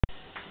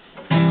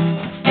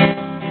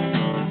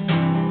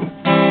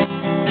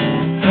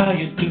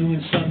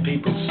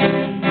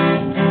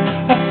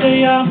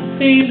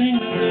feeling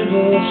a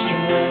little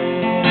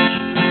strange.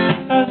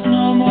 As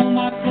normal,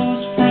 my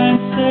close friends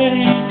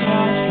say,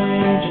 how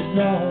strange is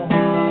normal.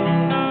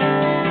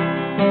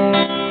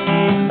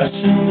 As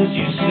soon as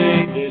you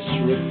say this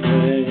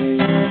refrain,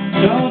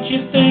 don't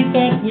you think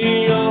that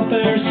we all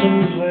bear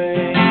some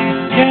blame?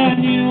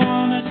 Can you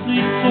honestly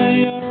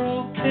say you're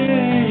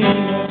okay?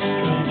 You're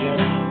strange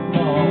and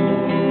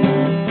normal.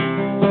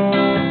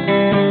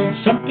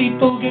 Some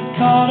people get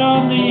caught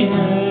on the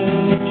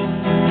edge,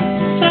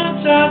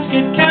 sometimes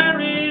get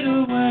carried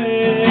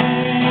away,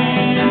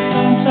 and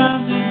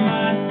sometimes it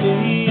might be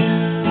you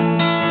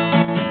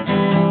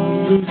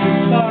losing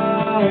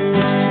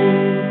flowers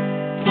too.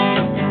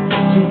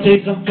 Some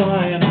days I'm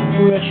flying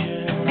under pressure.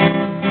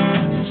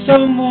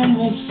 Someone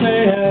will say,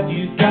 have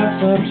you got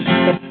something?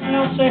 And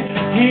I'll say,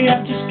 hey,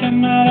 I've just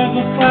come out of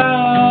a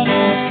cloud,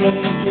 and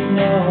strange and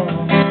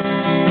normal.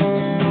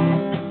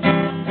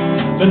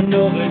 But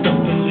no, they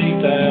don't believe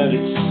that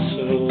it's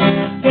so.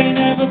 They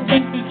never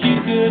think that you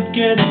could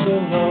get so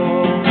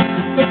low.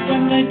 But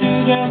when they do,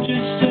 they'll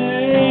just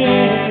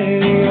say,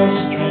 you're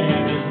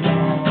strange and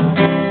normal.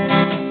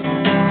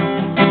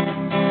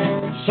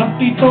 Some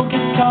people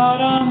get caught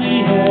on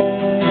the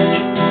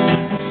edge,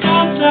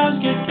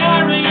 sometimes get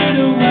carried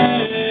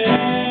away,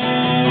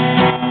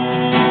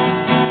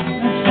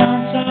 and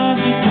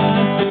sometimes it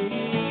might be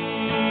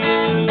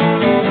you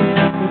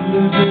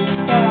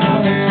losing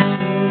balance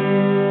too.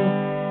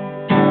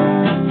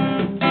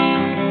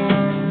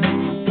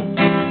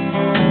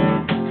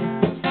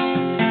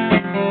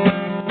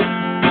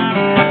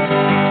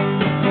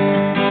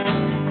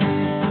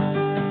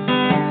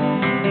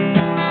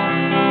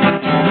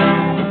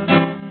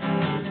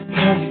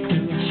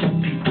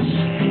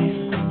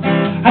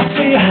 I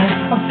say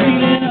I'm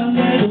feeling a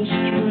little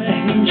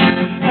strange.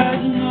 As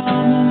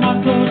normal, my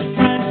close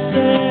friends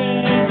say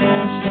that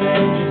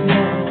strange is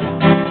normal.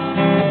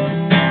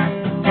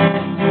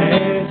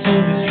 As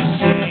soon as you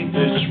say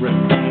this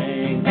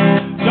refrain,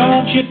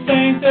 don't you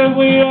think that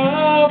we are